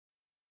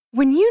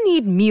When you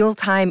need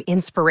mealtime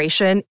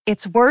inspiration,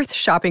 it's worth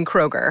shopping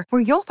Kroger,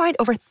 where you'll find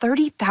over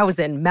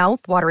 30,000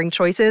 mouth-watering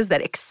choices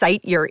that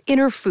excite your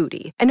inner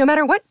foodie. And no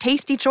matter what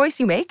tasty choice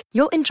you make,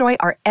 you'll enjoy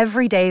our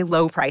everyday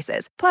low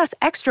prices, plus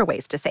extra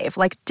ways to save,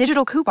 like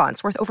digital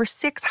coupons worth over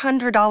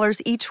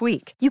 $600 each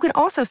week. You can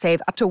also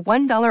save up to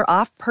 $1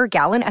 off per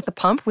gallon at the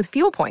pump with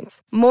fuel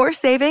points. More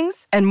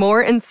savings and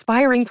more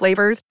inspiring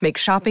flavors make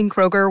shopping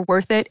Kroger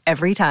worth it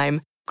every time.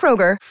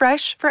 Kroger,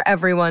 fresh for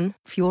everyone.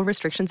 Fuel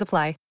restrictions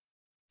apply.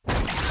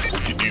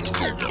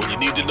 When you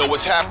need to know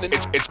what's happening,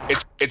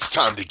 it's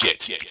time to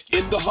get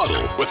in the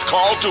huddle with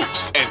Carl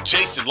Dukes and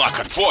Jason La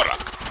Canfora.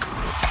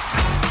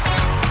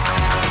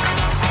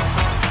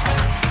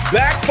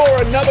 Back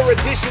for another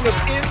edition of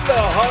In the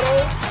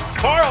Huddle.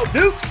 Carl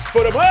Dukes,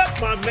 put him up.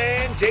 My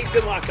man,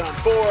 Jason La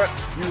Canfora.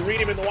 You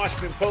read him in the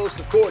Washington Post.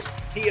 Of course,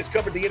 he has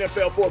covered the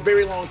NFL for a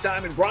very long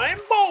time. And Brian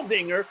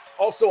Baldinger,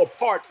 also a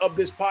part of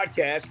this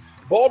podcast.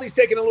 Baldy's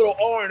taking a little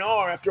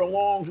R&R after a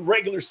long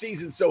regular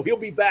season, so he'll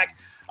be back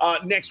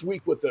next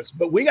week with us.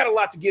 But we got a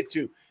lot to get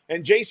to.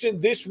 And Jason,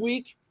 this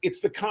week, it's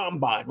the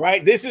Combine,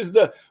 right? This is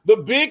the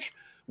big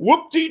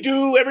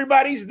whoop-de-doo.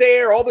 Everybody's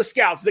there, all the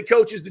scouts, the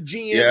coaches, the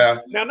GMs. Yeah.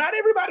 Now, not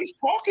everybody's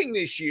talking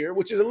this year,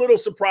 which is a little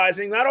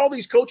surprising. Not all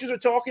these coaches are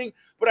talking,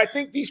 but I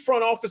think these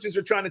front offices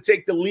are trying to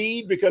take the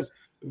lead because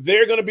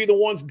they're going to be the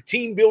ones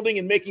team building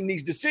and making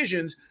these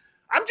decisions.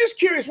 I'm just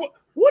curious, what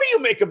do you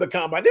make of the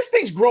Combine? This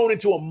thing's grown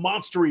into a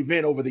monster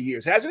event over the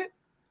years, hasn't it?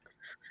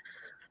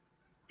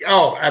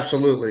 Oh,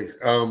 absolutely.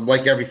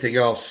 Like everything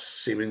else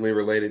seemingly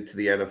related to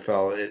the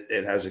NFL,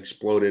 it has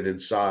exploded in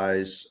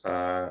size,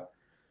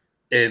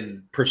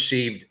 in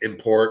perceived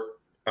import.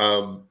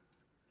 And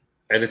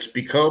it's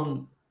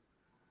become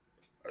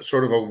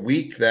sort of a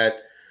week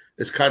that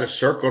is kind of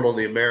circled on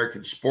the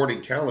American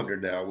sporting calendar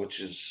now,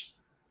 which is,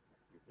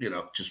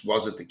 just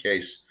wasn't the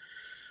case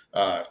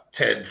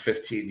 10,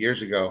 15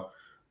 years ago.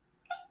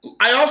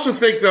 I also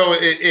think, though,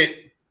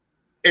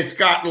 it's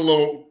gotten a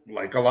little,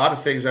 like a lot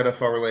of things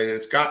NFL related,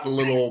 it's gotten a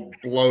little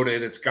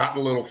bloated. It's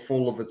gotten a little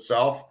full of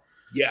itself.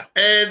 Yeah.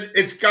 And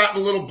it's gotten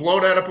a little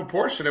blown out of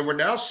proportion. And we're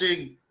now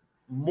seeing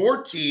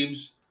more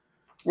teams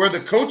where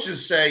the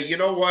coaches say, you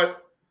know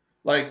what,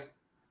 like,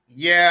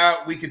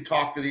 yeah, we could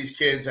talk to these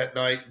kids at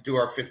night and do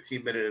our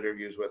 15-minute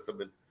interviews with them.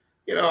 And,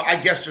 I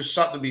guess there's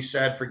something to be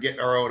said for getting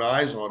our own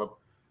eyes on them.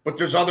 But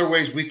there's other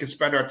ways we could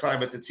spend our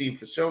time at the team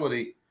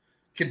facility,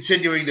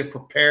 continuing to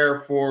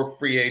prepare for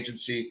free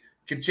agency,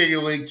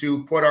 continuing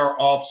to put our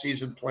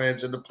off-season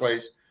plans into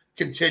place,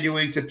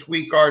 continuing to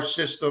tweak our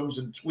systems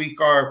and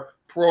tweak our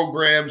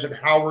programs and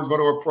how we're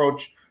going to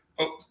approach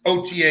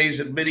OTAs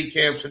and mini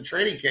camps and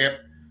training camp.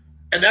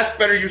 And that's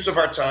better use of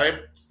our time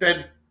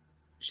than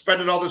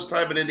spending all this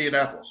time in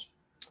Indianapolis.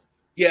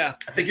 Yeah.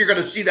 I think you're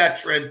going to see that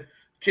trend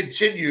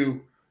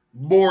continue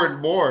more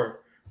and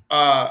more.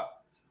 And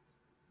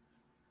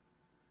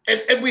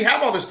we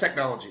have all this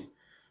technology.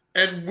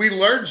 And we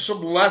learned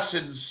some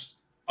lessons.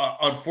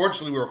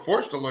 Unfortunately, we were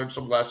forced to learn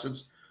some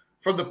lessons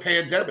from the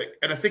pandemic.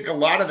 And I think a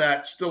lot of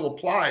that still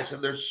applies.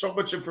 And there's so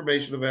much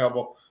information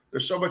available.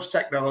 There's so much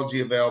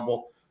technology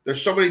available.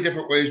 There's so many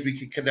different ways we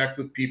can connect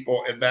with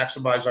people and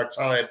maximize our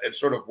time and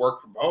sort of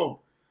work from home,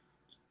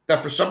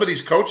 that for some of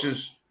these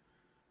coaches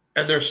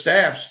and their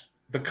staffs,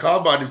 the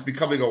Combine is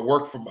becoming a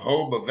work from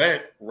home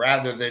event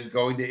rather than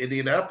going to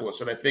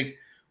Indianapolis. And I think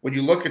when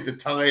you look at the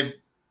time,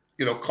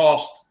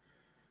 cost,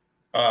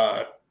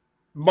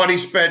 money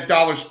spent,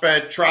 dollars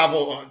spent,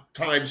 travel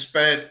time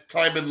spent,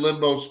 time in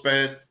limbo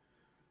spent,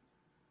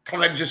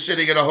 time just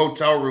sitting in a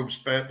hotel room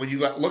spent. When you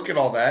look at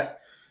all that,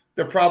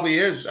 there probably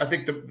is. I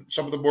think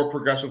some of the more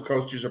progressive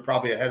coaches are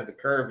probably ahead of the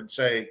curve and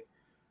saying,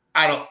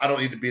 I don't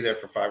need to be there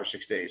for 5 or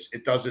 6 days.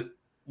 It doesn't.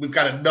 We've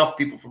got enough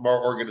people from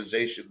our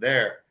organization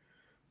there.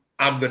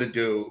 I'm going to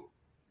do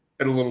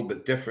it a little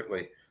bit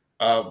differently.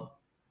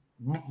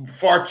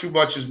 Far too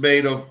much is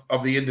made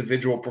of the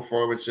individual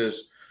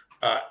performances.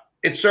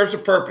 It serves a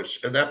purpose,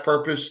 and that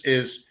purpose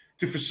is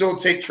to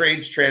facilitate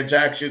trades,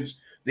 transactions,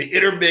 the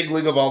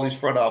intermingling of all these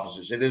front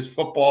offices. It is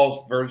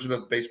football's version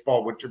of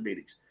baseball winter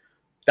meetings.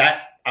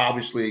 That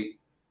obviously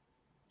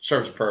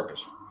serves a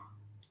purpose.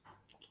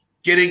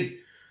 Getting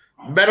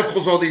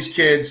medicals on these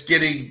kids,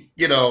 getting,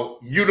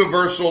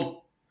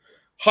 universal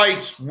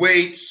heights,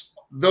 weights,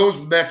 those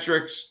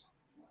metrics,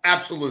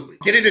 absolutely.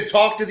 Getting to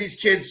talk to these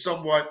kids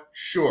somewhat,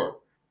 sure.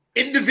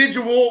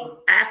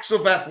 Individual acts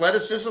of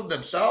athleticism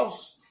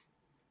themselves,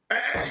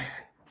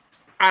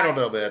 I don't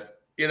know, man.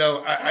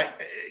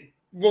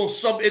 Will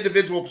some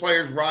individual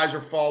players rise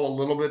or fall a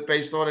little bit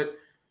based on it?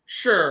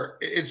 Sure,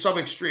 in some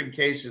extreme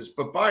cases.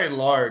 But by and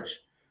large,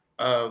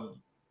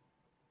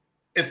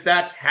 if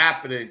that's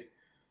happening,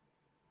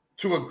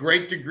 to a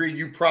great degree,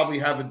 you probably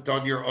haven't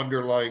done your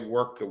underlying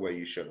work the way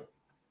you should have.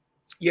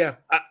 Yeah,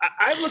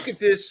 I look at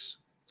this,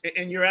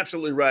 and you're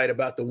absolutely right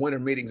about the winter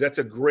meetings. That's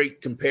a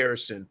great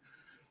comparison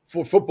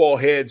for football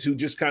heads who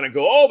just kind of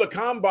go, oh, the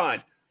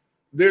Combine.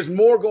 There's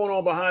more going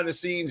on behind the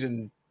scenes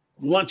and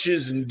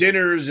lunches and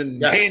dinners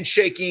and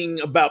handshaking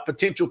about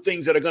potential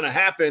things that are going to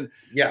happen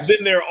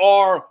than there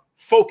are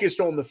focused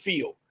on the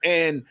field.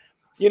 And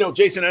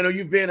Jason, I know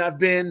you've been, I've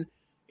been,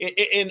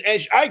 and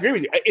as I agree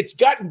with you, it's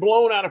gotten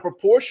blown out of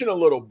proportion a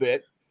little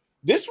bit.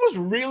 This was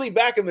really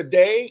back in the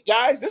day,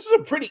 guys. This was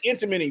a pretty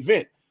intimate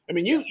event. I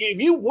mean, if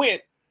you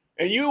went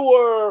and you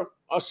were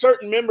a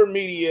certain member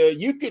media,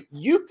 you could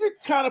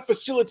kind of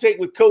facilitate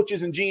with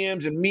coaches and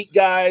GMs and meet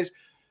guys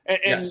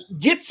and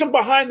get some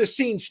behind the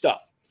scenes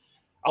stuff.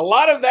 A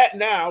lot of that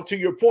now, to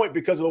your point,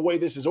 because of the way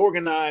this is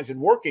organized and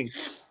working,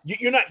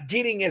 you're not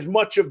getting as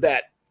much of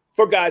that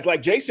for guys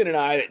like Jason and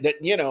I that,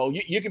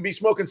 you could be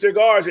smoking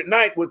cigars at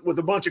night with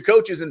a bunch of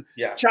coaches and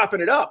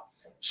chopping it up.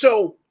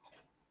 So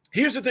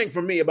here's the thing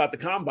for me about the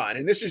combine,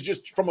 and this is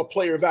just from a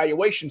player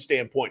evaluation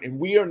standpoint, and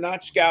we are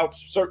not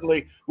scouts.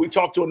 Certainly, we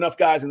talk to enough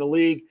guys in the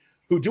league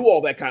who do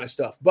all that kind of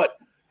stuff. But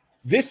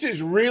this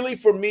is really,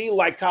 for me,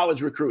 like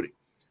college recruiting.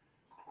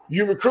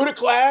 You recruit a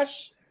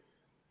class.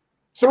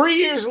 3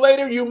 years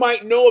later, you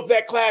might know if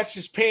that class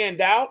has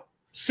panned out.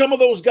 Some of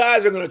those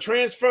guys are going to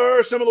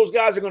transfer. Some of those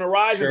guys are going to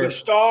rise and be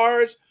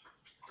stars.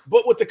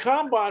 But with the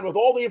combine, with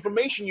all the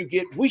information you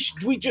get, we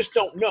just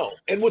don't know.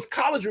 And with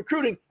college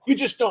recruiting, you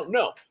just don't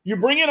know. You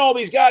bring in all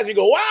these guys, you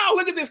go, wow,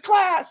 look at this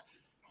class.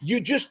 You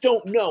just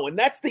don't know. And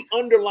that's the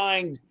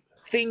underlying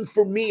thing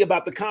for me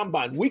about the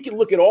combine. We can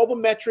look at all the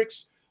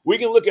metrics. We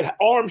can look at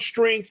arm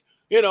strength,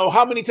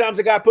 how many times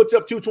a guy puts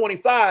up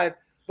 225.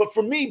 But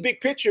for me,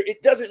 big picture,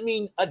 it doesn't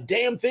mean a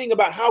damn thing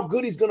about how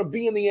good he's going to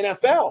be in the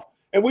NFL.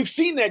 And we've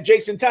seen that,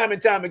 Jason, time and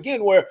time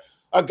again, where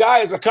a guy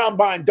is a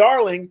combine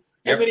darling,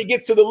 and then he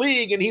gets to the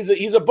league and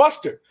he's a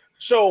buster.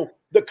 So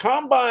the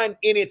combine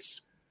in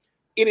its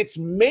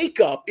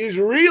makeup is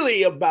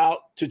really about,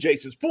 to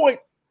Jason's point,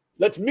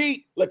 let's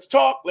meet, let's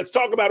talk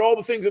about all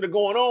the things that are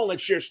going on,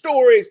 let's share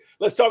stories,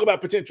 let's talk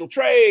about potential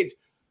trades.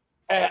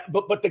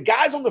 But the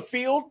guys on the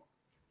field,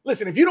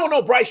 listen, if you don't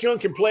know Bryce Young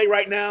can play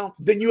right now,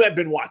 then you have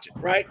been watching,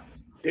 right?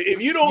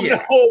 If you don't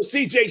know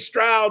C.J.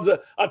 Stroud's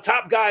a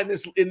top guy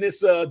in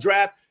this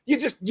draft, you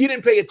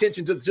didn't pay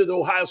attention to the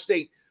Ohio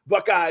State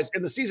Buckeyes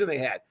and the season they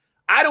had.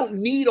 I don't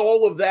need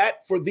all of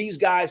that for these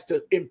guys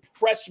to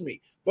impress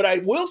me. But I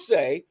will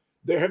say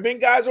there have been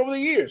guys over the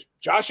years.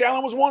 Josh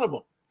Allen was one of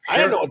them. Sure.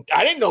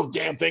 I didn't know a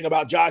damn thing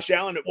about Josh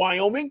Allen at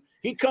Wyoming.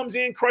 He comes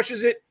in,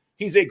 crushes it.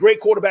 He's a great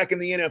quarterback in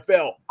the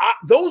NFL.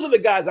 Those are the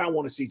guys I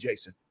want to see,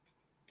 Jason.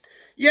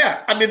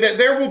 Yeah, I mean,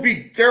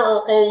 there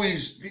are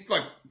always,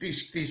 like,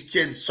 these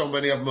kids, so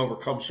many of them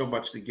overcome so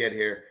much to get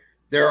here.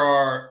 There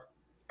are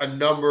a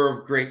number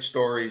of great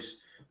stories.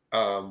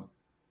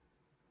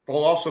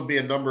 There'll also be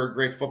a number of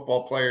great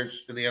football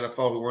players in the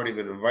NFL who weren't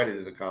even invited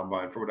to the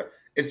combine.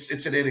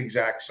 It's an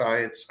inexact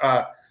science.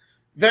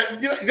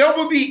 There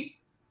will be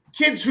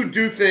kids who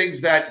do things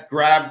that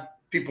grab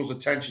people's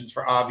attentions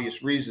for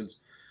obvious reasons.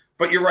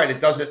 But you're right, it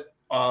doesn't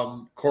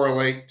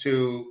correlate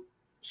to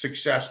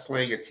success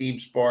playing a team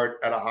sport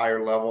at a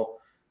higher level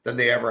than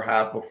they ever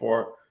have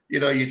before.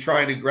 You're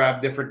trying to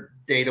grab different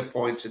data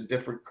points and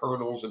different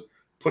kernels and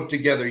put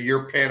together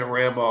your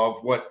panorama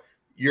of what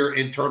your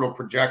internal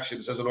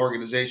projections as an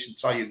organization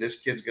tell you this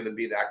kid's going to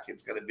be, that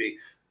kid's going to be.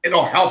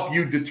 It'll help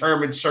you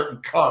determine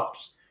certain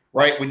comps,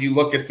 right? When you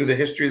look at through the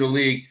history of the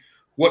league,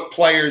 what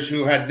players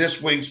who had this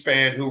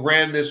wingspan, who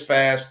ran this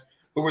fast,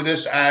 who were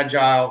this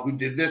agile, who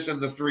did this in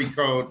the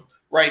 3-cone,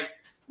 right?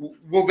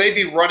 Will they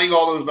be running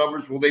all those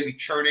numbers? Will they be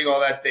churning all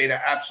that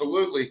data?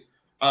 Absolutely.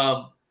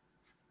 But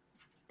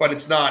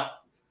it's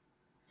not,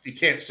 you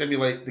can't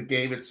simulate the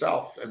game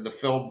itself. And the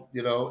film,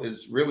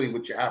 is really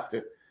what you have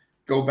to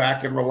go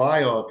back and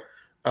rely on.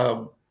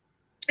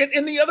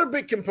 And the other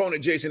big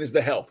component, Jason, is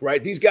the health,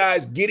 right? These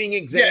guys getting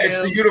exams. Yeah,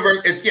 it's the universe.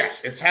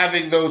 It's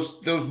having those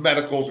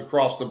medicals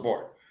across the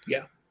board.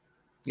 Yeah.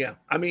 Yeah.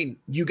 I mean,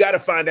 you got to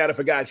find out if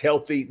a guy's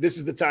healthy. This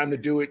is the time to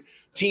do it.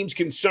 Teams'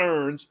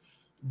 concerns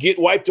get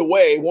wiped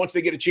away once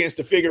they get a chance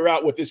to figure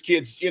out what this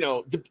kid's,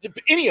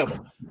 any of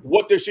them,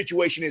 what their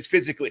situation is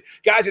physically.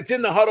 Guys, it's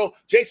In the Huddle.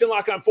 Jason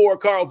Lock-On for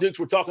Carl Dukes.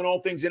 We're talking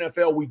all things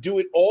NFL. We do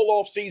it all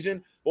off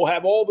season. We'll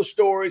have all the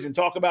stories and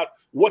talk about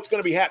what's going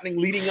to be happening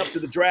leading up to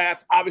the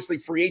draft, obviously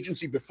free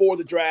agency before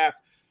the draft.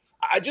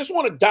 I just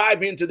want to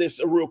dive into this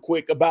real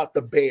quick about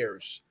the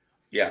Bears.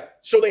 Yeah.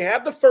 So they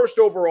have the first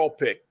overall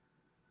pick.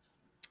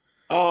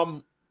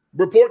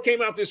 Report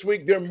came out this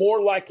week. They're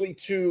more likely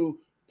to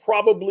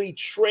probably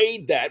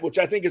trade that, which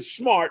I think is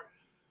smart,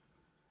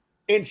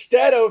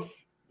 instead of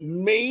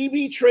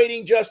maybe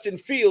trading Justin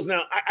Fields.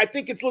 Now, I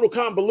think it's a little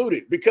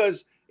convoluted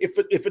because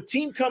if a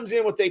team comes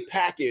in with a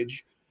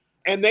package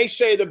and they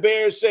say, the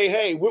Bears say,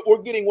 hey,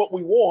 we're getting what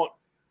we want,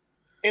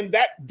 and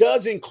that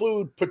does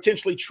include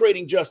potentially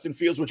trading Justin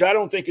Fields, which I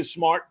don't think is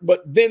smart,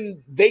 but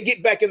then they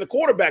get back in the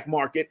quarterback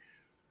market.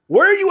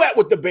 Where are you at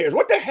with the Bears?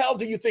 What the hell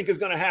do you think is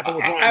going to happen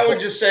with Ryan? I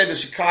would just say the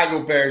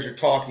Chicago Bears are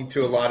talking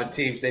to a lot of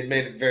teams. They've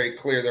made it very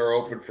clear they're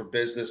open for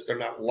business. They're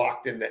not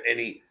locked into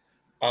any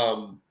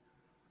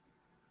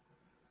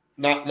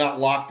not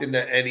locked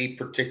into any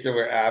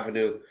particular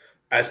avenue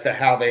as to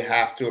how they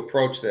have to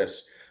approach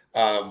this.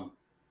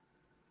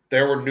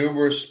 There were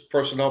numerous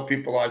personnel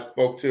people I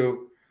spoke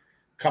to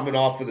coming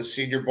off of the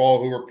Senior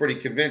Bowl who were pretty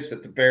convinced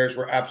that the Bears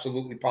were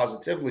absolutely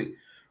positively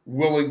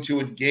willing to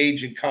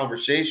engage in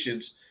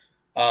conversations,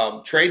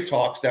 trade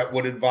talks that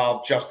would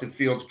involve Justin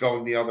Fields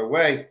going the other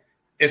way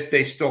if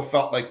they still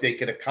felt like they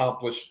could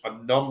accomplish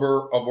a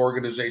number of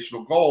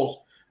organizational goals,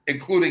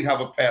 including have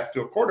a path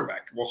to a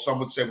quarterback. Well, some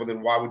would say, well,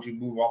 then why would you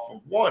move off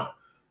of one?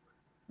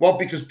 Well,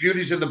 because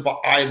beauty's in the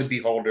eye of the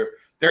beholder.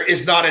 There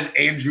is not an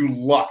Andrew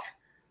Luck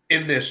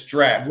in this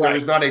draft. Right. There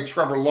is not a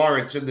Trevor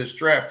Lawrence in this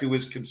draft who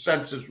is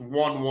consensus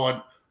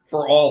 1-1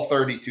 for all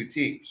 32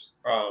 teams.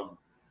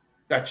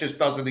 That just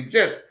doesn't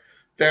exist.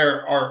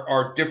 There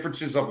are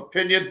differences of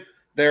opinion.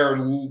 There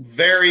are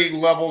varying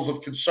levels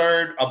of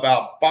concern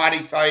about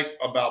body type,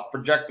 about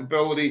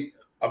projectability,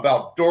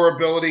 about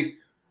durability.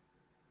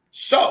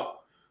 So,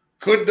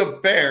 could the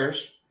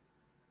Bears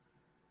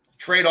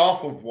trade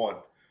off of one,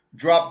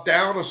 drop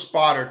down a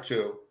spot or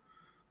two?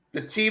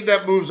 The team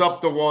that moves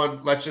up to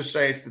one, let's just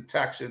say it's the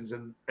Texans,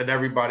 and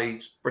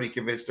everybody's pretty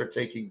convinced they're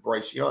taking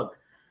Bryce Young.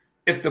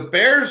 If the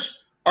Bears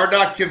are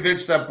not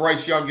convinced that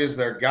Bryce Young is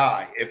their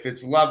guy, if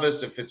it's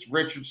Levis, if it's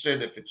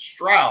Richardson, if it's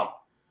Stroud,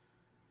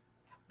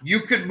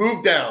 you could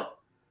move down.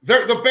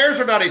 The Bears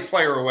are not a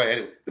player away.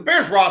 Anyway, the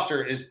Bears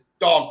roster is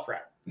dog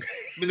crap. I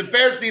mean, the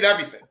Bears need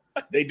everything.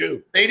 They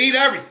do. They need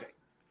everything.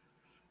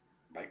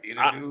 Might need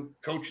a new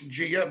coach and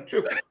GM,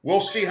 too. We'll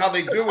see how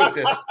they do with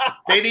this.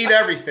 They need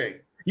everything.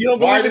 You don't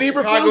believe in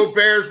Eberflus? Why the Chicago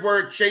Bears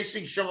were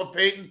chasing Sean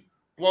Payton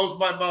blows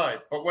my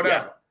mind, but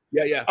whatever.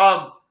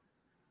 Yeah.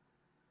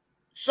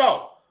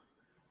 So,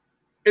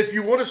 if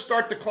you want to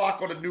start the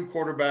clock on a new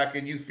quarterback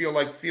and you feel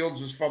like Fields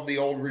is from the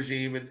old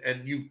regime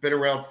and you've been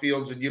around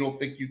Fields and you don't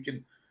think you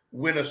can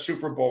win a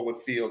Super Bowl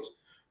with Fields,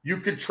 you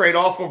could trade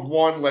off of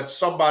one, let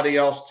somebody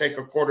else take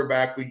a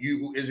quarterback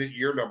who isn't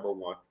your number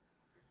one.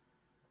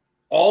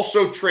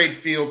 Also trade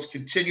Fields,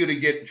 continue to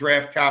get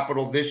draft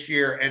capital this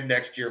year and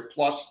next year,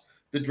 plus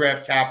the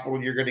draft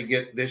capital you're going to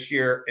get this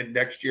year and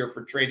next year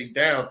for trading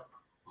down,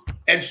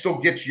 and still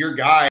get your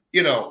guy,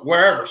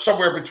 wherever,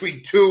 somewhere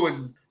between 2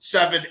 and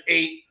 7,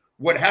 8,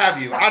 what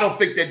have you. I don't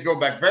think they'd go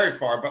back very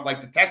far, but like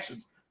the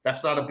Texans,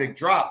 that's not a big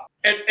drop.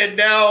 And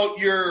now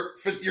you're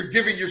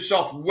giving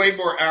yourself way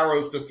more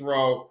arrows to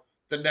throw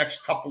the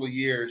next couple of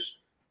years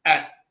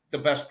at the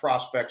best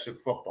prospects in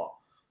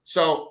football.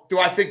 So do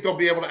I think they'll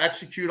be able to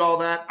execute all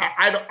that?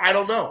 I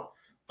don't know.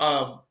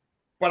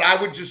 But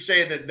I would just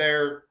say that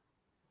they're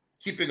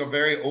keeping a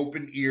very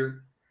open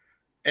ear,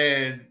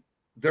 and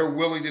they're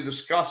willing to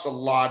discuss a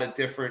lot of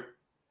different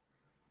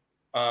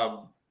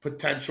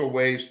potential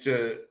ways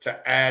to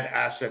add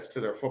assets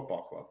to their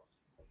football club.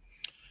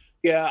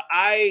 Yeah,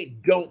 I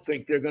don't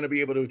think they're going to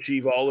be able to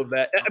achieve all of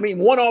that. I mean,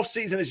 one off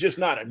season is just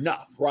not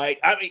enough, right?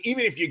 I mean,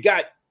 even if you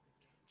got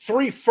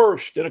 3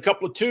 firsts and a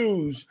couple of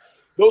 2s,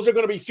 those are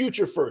going to be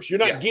future firsts. You're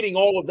not getting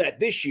all of that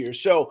this year.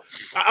 So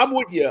I'm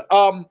with you.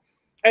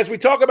 As we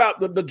talk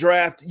about the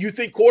draft, you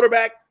think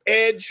quarterback,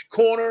 edge,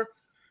 corner,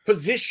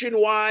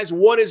 position-wise,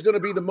 what is going to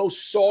be the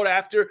most sought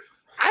after?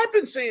 I've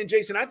been saying,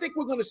 Jason, I think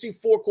we're going to see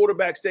 4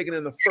 quarterbacks taken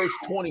in the first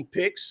 20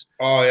 picks.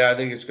 Oh, yeah, I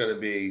think it's going to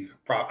be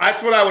 –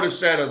 that's what I would have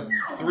said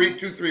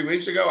 3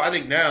 weeks ago. I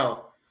think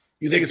now –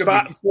 You think it's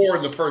 5? 4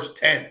 in the first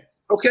 10.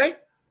 Okay.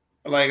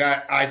 Like,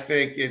 I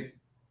think it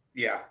 –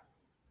 yeah.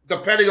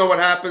 Depending on what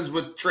happens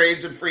with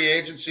trades and free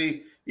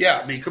agency, yeah,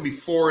 I mean, it could be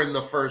 4 in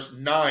the first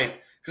 9.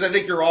 Because I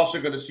think you're also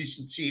going to see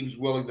some teams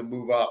willing to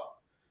move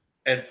up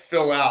and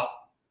fill out,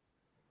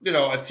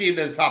 a team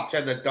in the top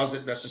 10 that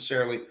doesn't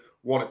necessarily –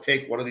 want to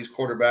take one of these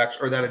quarterbacks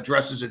or that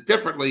addresses it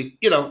differently,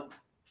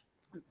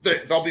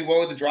 they'll be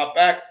willing to drop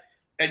back,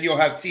 and you'll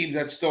have teams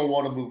that still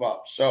want to move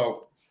up.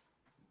 So,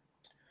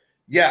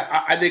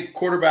 yeah, I think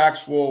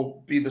quarterbacks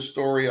will be the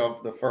story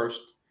of the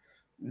first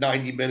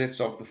 90 minutes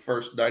of the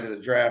first night of the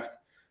draft.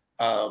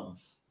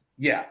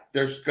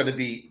 There's going to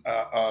be,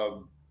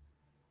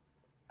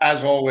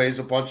 as always,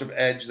 a bunch of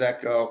edge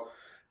that go.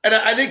 And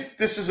I think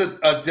this is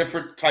a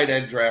different tight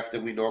end draft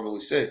than we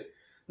normally see.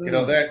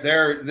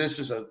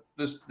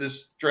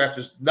 This draft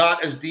is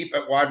not as deep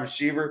at wide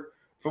receiver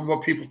from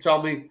what people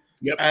tell me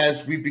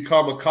as we've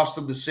become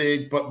accustomed to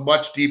seeing, but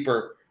much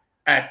deeper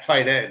at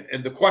tight end.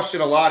 And the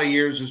question a lot of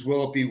years is,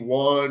 will it be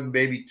 1,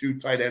 maybe 2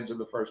 tight ends in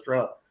the first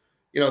round?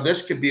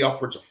 This could be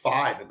upwards of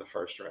 5 in the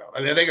first round. I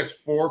mean, I think it's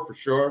 4 for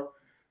sure.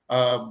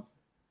 And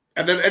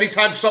then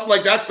anytime something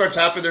like that starts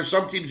happening, there's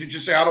some teams who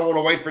just say, I don't want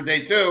to wait for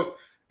day 2.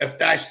 If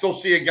I still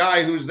see a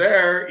guy who's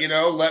there,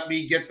 let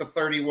me get the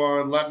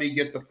 31, let me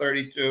get the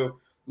 32,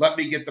 let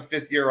me get the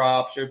 5th-year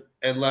option,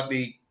 and let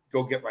me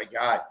go get my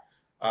guy.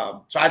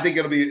 So I think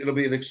it'll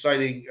be an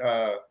exciting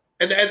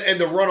and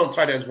the run on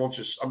tight ends won't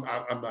just. I'm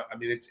not. I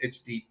mean, it's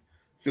deep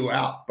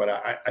throughout, but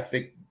I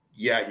think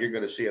you're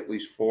going to see at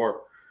least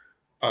 4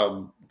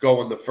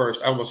 go in the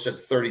first. I almost said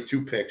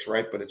 32 picks,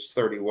 right? But it's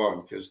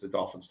 31 because the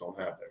Dolphins don't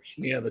have theirs.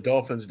 Yeah, the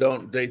Dolphins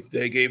don't. They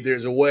gave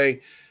theirs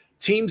away.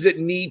 Teams that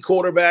need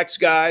quarterbacks,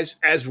 guys,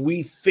 as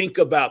we think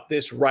about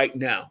this right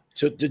now,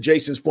 to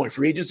Jason's point,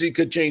 free agency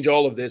could change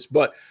all of this,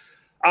 but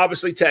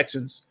obviously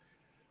Texans,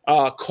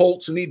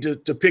 Colts need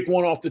to pick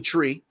one off the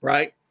tree,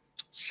 right?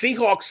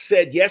 Seahawks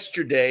said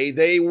yesterday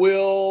they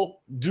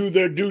will do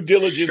their due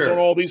diligence on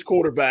all these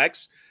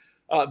quarterbacks.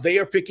 They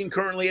are picking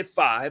currently at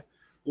 5.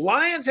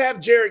 Lions have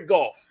Jared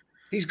Goff.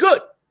 He's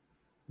good.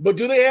 But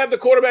do they have the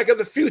quarterback of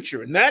the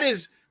future? And that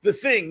is the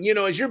thing.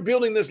 As you're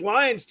building this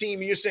Lions team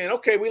and you're saying,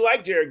 okay, we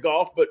like Jared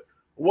Goff, but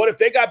what if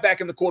they got back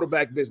in the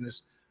quarterback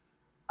business?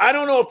 I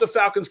don't know if the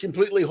Falcons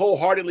completely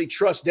wholeheartedly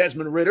trust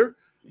Desmond Ridder.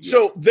 Yeah.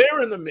 So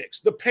they're in the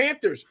mix. The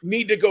Panthers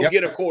need to go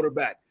get a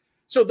quarterback.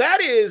 So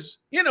that is,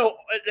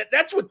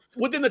 that's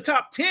within the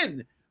top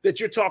 10 that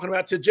you're talking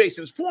about, to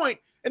Jason's point.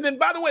 And then,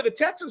 by the way, the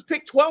Texans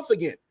picked 12th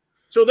again.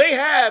 So they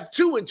have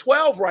 2 and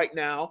 12 right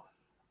now.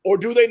 Or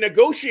do they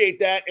negotiate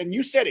that? And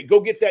you said it, go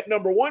get that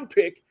number 1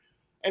 pick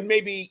and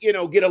maybe,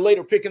 get a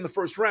later pick in the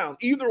first round.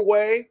 Either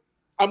way,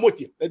 I'm with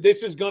you.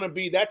 This is going to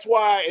be – that's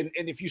why –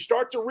 and if you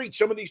start to reach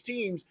some of these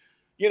teams,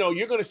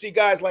 you're going to see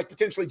guys like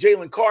potentially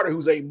Jalen Carter,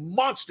 who's a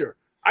monster.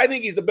 I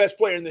think he's the best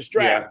player in this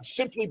draft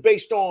simply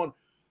based on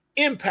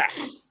impact.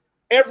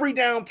 Every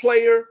down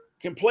player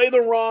can play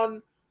the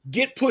run,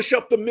 get push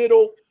up the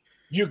middle.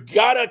 You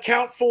got to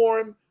account for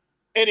him.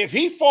 And if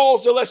he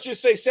falls to, let's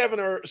just say 7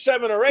 or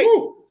 8,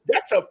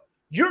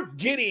 you're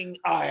getting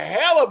a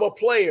hell of a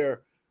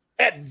player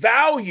at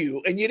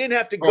value, and you didn't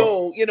have to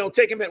go,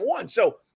 take him at 1. So